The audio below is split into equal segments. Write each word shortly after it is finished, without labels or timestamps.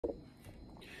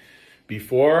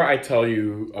Before I tell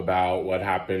you about what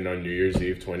happened on New Year's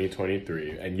Eve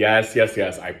 2023, and yes,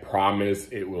 I promise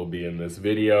it will be in this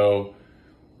video.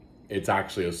 It's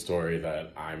actually a story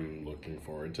that I'm looking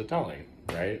forward to telling,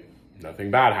 right?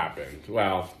 Nothing bad happened.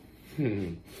 Well,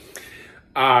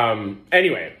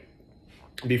 anyway,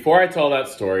 before I tell that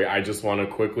story, I just want to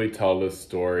quickly tell the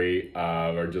story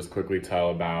or just quickly tell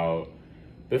about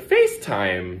the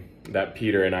FaceTime that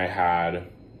Peter and I had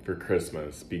for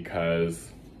Christmas because,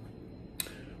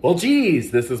 well,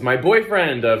 geez, this is my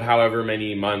boyfriend of however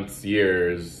many months,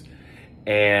 years,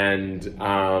 and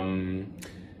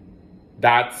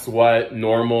that's what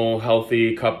normal,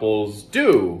 healthy couples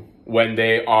do when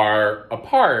they are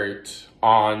apart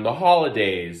on the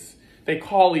holidays. They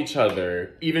call each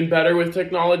other. Even better with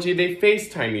technology, they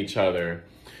FaceTime each other.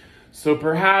 So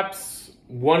perhaps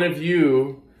one of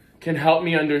you can help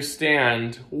me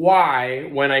understand why,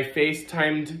 when I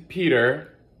FaceTimed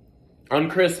Peter on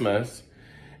Christmas,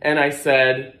 and I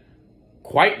said,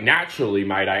 quite naturally,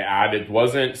 might I add, it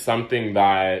wasn't something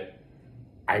that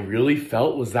I really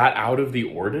felt was that out of the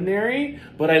ordinary,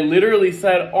 but I literally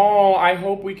said, oh, I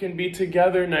hope we can be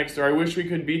together next year. I wish we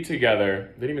could be together.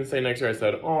 I didn't even say next year. I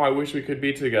said, oh, I wish we could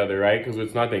be together, right? Because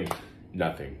it's nothing.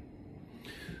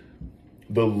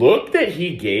 The look that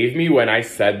he gave me when I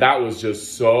said that was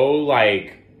just so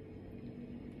like,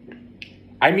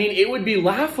 I mean, it would be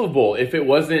laughable if it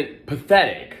wasn't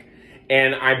pathetic.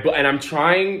 And I'm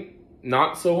trying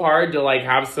not so hard to like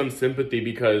have some sympathy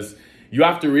because you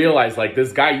have to realize like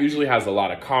this guy usually has a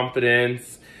lot of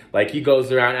confidence. Like he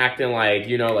goes around acting like,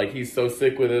 you know, like he's so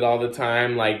sick with it all the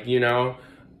time. Like, you know,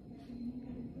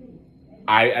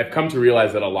 I've come to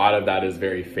realize that a lot of that is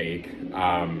very fake.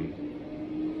 Let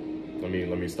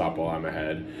me stop while I'm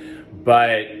ahead.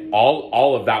 But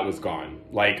all of that was gone.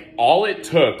 Like all it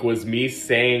took was me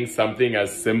saying something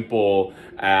as simple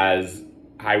as,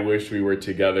 I wish we were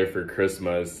together for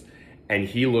Christmas. And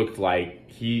he looked like,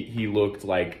 he looked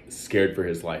like scared for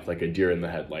his life, like a deer in the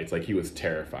headlights, like he was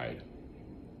terrified.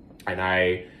 And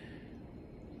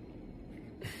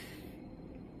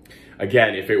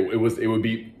again, if it would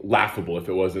be laughable if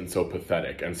it wasn't so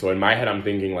pathetic. And so in my head, I'm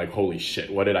thinking like, holy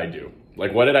shit, what did I do?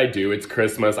 Like, what did I do? It's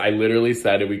Christmas. I literally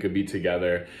said that we could be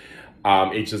together.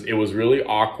 It was really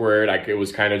awkward. Like, it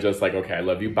was kind of just like, okay, I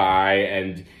love you, bye.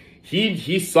 And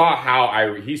he saw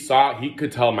how he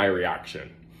could tell my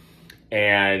reaction.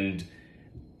 And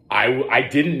I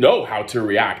didn't know how to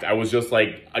react. I was just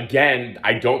like, again,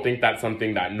 I don't think that's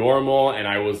something that normal. And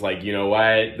I was like, you know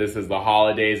what? This is the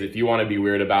holidays. If you want to be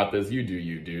weird about this, you do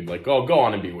you, dude. Like, go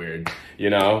on and be weird,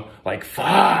 you know? Like,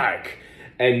 fuck.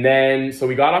 And then, so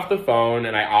we got off the phone,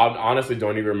 and I honestly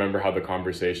don't even remember how the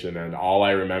conversation ended. All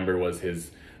I remember was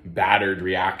his battered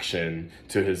reaction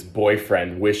to his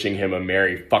boyfriend wishing him a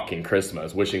Merry fucking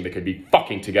Christmas, wishing they could be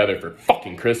fucking together for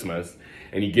fucking Christmas.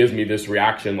 And he gives me this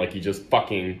reaction like he just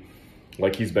fucking,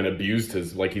 like he's been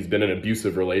abused, like he's been in an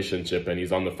abusive relationship and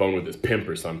he's on the phone with his pimp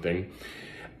or something.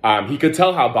 He could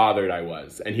tell how bothered I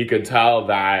was. And he could tell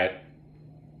that,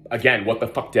 again, what the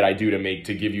fuck did I do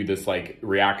to give you this like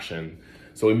reaction?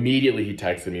 So immediately he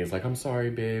texted me. He's like, I'm sorry,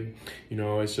 babe. You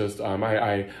know, it's just,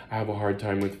 I have a hard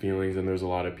time with feelings and there's a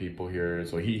lot of people here.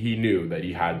 So he knew that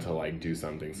he had to like do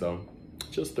something. So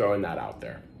just throwing that out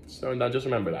there. So just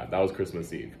remember that. That was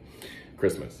Christmas Eve.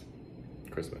 Christmas.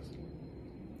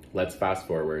 Let's fast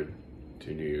forward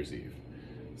to New Year's Eve.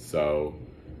 So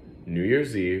New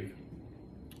Year's Eve,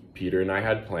 Peter and I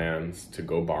had plans to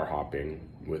go bar hopping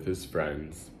with his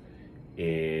friends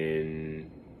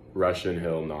in Russian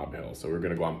Hill, Nob Hill. So we're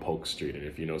gonna go on Polk Street. And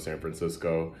if you know San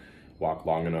Francisco, walk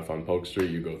long enough on Polk Street,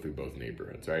 you go through both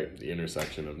neighborhoods, right? The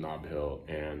intersection of Nob Hill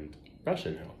and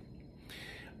Russian Hill.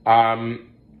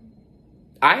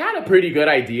 I had a pretty good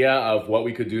idea of what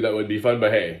we could do that would be fun,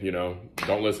 but hey, you know,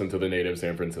 don't listen to the native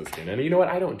San Franciscan. And you know what?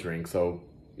 I don't drink, so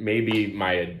maybe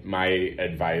my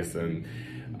advice and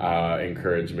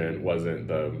encouragement wasn't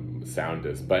the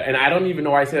soundest. And I don't even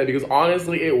know why I say that because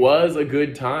honestly, it was a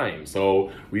good time.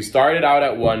 So we started out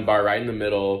at one bar right in the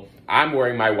middle. I'm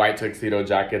wearing my white tuxedo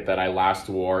jacket that I last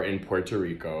wore in Puerto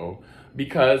Rico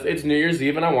because it's New Year's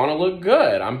Eve and I want to look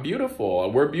good. I'm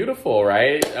beautiful. We're beautiful,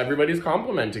 right? Everybody's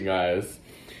complimenting us.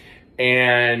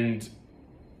 And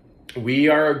we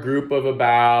are a group of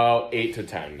about 8 to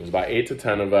 10. There's about 8 to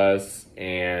 10 of us.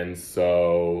 And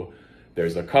so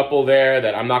there's a couple there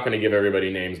that I'm not going to give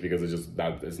everybody names because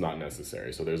it's not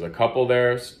necessary. So there's a couple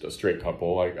there, a straight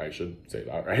couple. I should say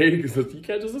that, right? Because you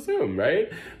can't just assume,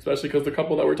 right? Especially because the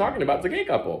couple that we're talking about is a gay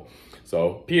couple.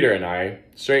 So Peter and I,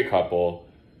 straight couple.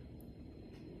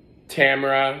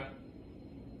 Tamara,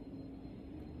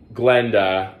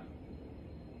 Glenda,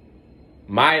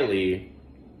 Miley,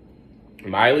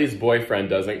 Miley's boyfriend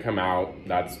doesn't come out.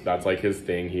 That's like his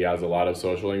thing. He has a lot of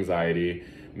social anxiety.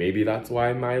 Maybe that's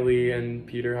why Miley and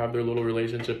Peter have their little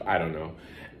relationship. I don't know.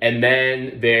 And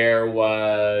then there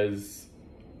was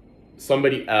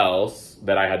somebody else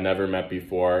that I had never met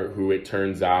before who it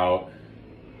turns out,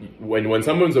 when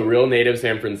someone's a real native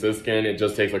San Franciscan, it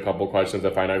just takes a couple questions to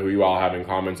find out who you all have in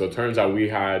common. So it turns out we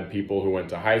had people who went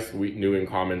to high school, we knew in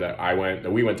common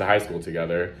that we went to high school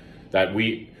together,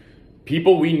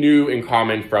 people we knew in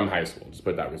common from high school. Just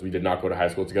put that, because we did not go to high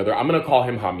school together. I'm gonna call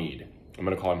him Hamid.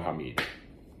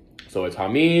 So it's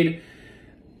Hamid,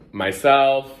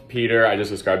 myself, Peter. I just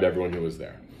described everyone who was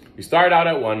there. We started out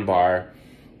at one bar,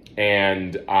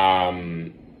 and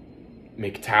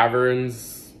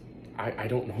McTaverns, I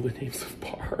don't know the names of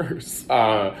bars,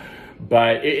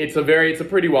 but it's a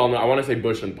pretty well known, I want to say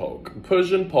Push and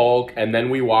Polk, and then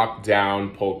we walked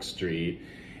down Polk Street,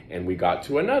 and we got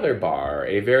to another bar,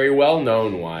 a very well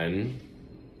known one.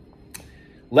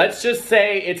 Let's just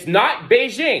say it's not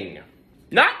Beijing.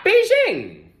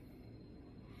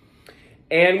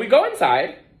 And we go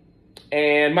inside,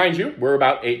 and mind you, we're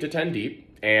about 8 to 10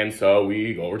 deep, and so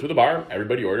we go over to the bar.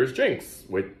 Everybody orders drinks,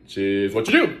 which is what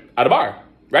you do at a bar,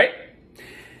 right?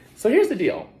 So here's the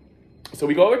deal. So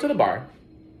we go over to the bar,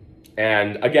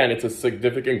 and again, it's a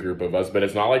significant group of us, but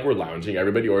it's not like we're lounging.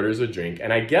 Everybody orders a drink,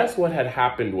 and I guess what had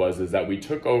happened is that we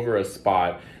took over a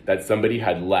spot that somebody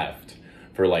had left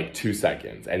for like 2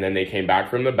 seconds, and then they came back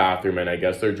from the bathroom, and I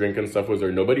guess their drink and stuff was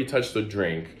there. Nobody touched the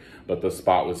drink, but the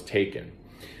spot was taken.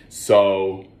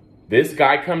 So this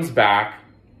guy comes back,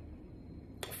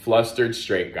 flustered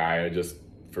straight guy, just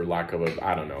for lack of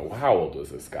I don't know, how old was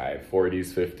this guy?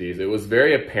 40s, 50s. It was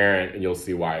very apparent, and you'll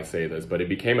see why I say this, but it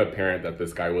became apparent that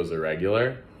this guy was a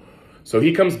regular. So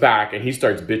he comes back and he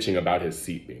starts bitching about his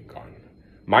seat being gone.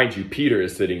 Mind you, Peter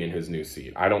is sitting in his new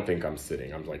seat. I don't think I'm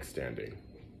sitting, I'm like standing.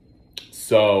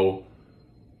 So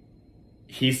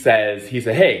he said,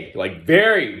 hey, like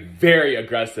very, very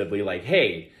aggressively, like,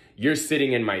 hey, you're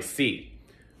sitting in my seat.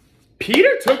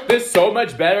 Peter took this so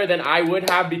much better than I would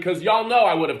have, because y'all know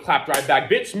I would have clapped right back.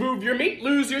 Bitch, move your meat,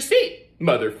 lose your seat,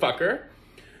 motherfucker.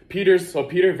 Peter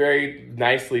very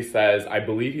nicely says, I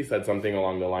believe he said something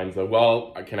along the lines of,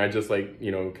 well, can I just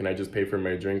can I just pay for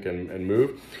my drink and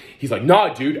move? He's like,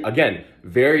 nah, dude, again,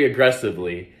 very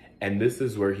aggressively. And this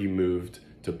is where he moved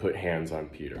to put hands on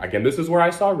Peter. Again, this is where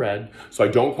I saw red, so I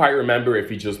don't quite remember if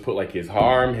he just put like his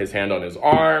hand on his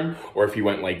arm, or if he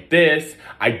went like this.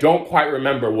 I don't quite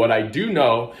remember. What I do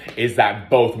know is that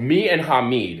both me and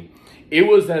Hamid, it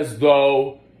was as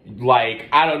though, like,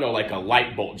 I don't know, like a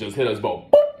light bolt just hit us both,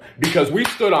 boop, because we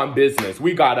stood on business.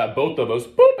 We got up, both of us,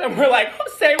 boop, and we're like,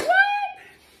 say what?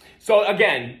 So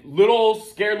again,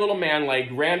 scared little man, like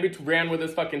ran with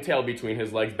his fucking tail between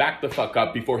his legs, backed the fuck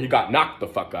up before he got knocked the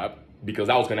fuck up, because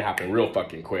that was gonna happen real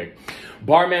fucking quick.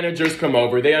 Bar managers come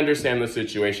over, they understand the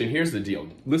situation. Here's the deal.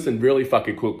 Listen really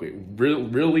fucking quickly,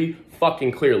 really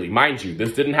fucking clearly. Mind you,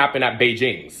 this didn't happen at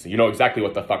Beijing's. You know exactly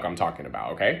what the fuck I'm talking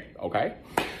about, okay? Okay?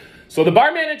 So the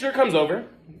bar manager comes over,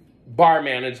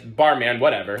 barman,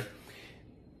 whatever.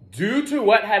 Due to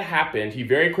what had happened, he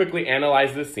very quickly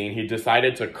analyzed the scene. He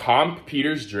decided to comp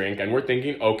Peter's drink, and we're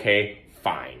thinking, okay,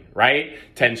 fine, right?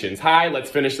 Tension's high, let's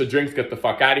finish the drinks, get the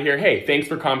fuck out of here. Hey, thanks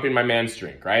for comping my man's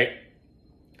drink, right?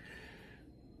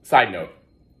 Side note,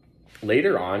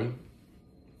 later on,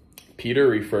 Peter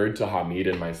referred to Hamid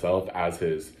and myself as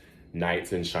his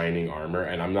knights in shining armor,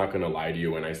 and I'm not gonna lie to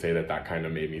you when I say that kind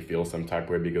of made me feel some type of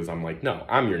way, because I'm like, no,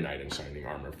 I'm your knight in shining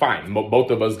armor. Fine, both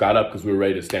of us got up because we were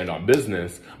ready to stand on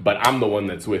business, but I'm the one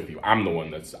that's with you.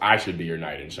 I should be your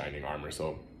knight in shining armor,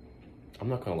 so I'm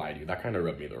not gonna lie to you, that kind of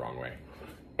rubbed me the wrong way.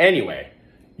 Anyway,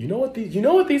 you know what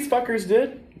these fuckers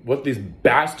did? What this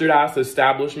bastard-ass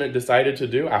establishment decided to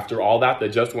do after all that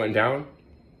just went down?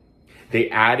 They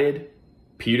added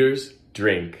Peter's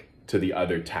drink to the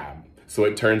other tab. So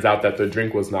it turns out that the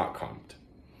drink was not comped.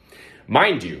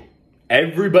 Mind you,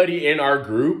 everybody in our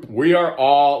group, we are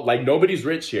all, like, nobody's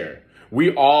rich here.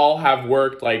 We all have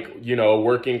worked, like,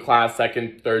 working class,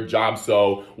 second, third job.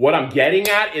 So what I'm getting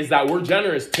at is that we're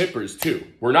generous tippers too.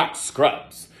 We're not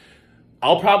scrubs.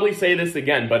 I'll probably say this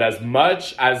again, but as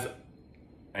much as,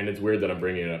 and it's weird that I'm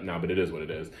bringing it up now, but it is what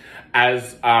it is.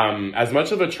 As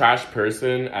much of a trash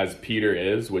person as Peter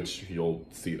is, which you'll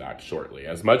see that shortly,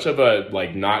 as much of a,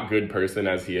 like, not good person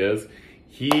as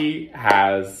he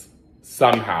has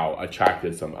somehow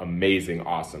attracted some amazing,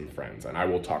 awesome friends. And I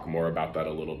will talk more about that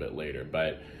a little bit later,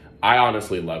 but I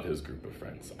honestly love his group of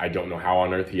friends. I don't know how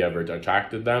on earth he ever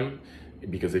attracted them,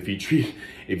 because if he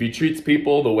treats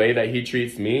people the way that he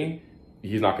treats me,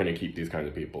 he's not going to keep these kinds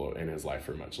of people in his life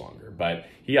for much longer. But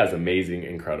he has amazing,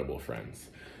 incredible friends.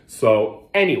 So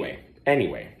anyway,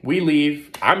 we leave.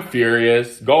 I'm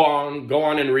furious. Go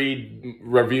on and read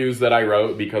reviews that I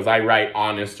wrote, because I write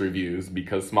honest reviews,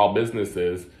 because small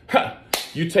businesses,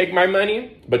 you take my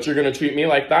money, but you're gonna treat me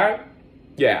like that?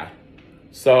 Yeah.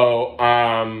 So,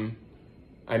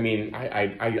 I mean,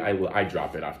 I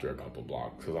drop it after a couple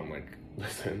blocks, because I'm like,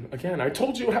 listen, again, I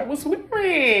told you I was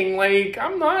wearing. Like,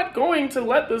 I'm not going to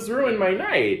let this ruin my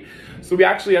night. So we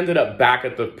actually ended up back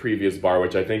at the previous bar,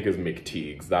 which I think is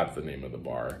McTeague's. That's the name of the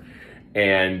bar.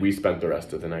 And we spent the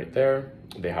rest of the night there.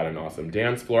 They had an awesome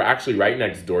dance floor. Actually, right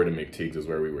next door to McTeague's is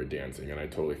where we were dancing, and I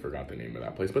totally forgot the name of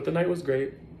that place. But the night was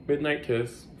great. Midnight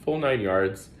kiss, full 9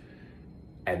 yards.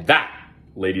 And that,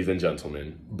 ladies and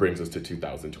gentlemen, brings us to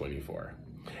 2024.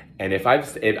 And if I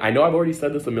know I've already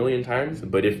said this a million times,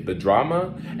 but if the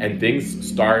drama and things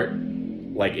start,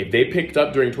 like if they picked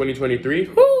up during 2023,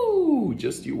 whoo,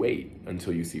 just you wait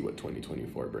until you see what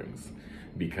 2024 brings.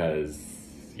 Because,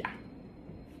 yeah.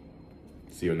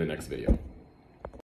 See you in the next video.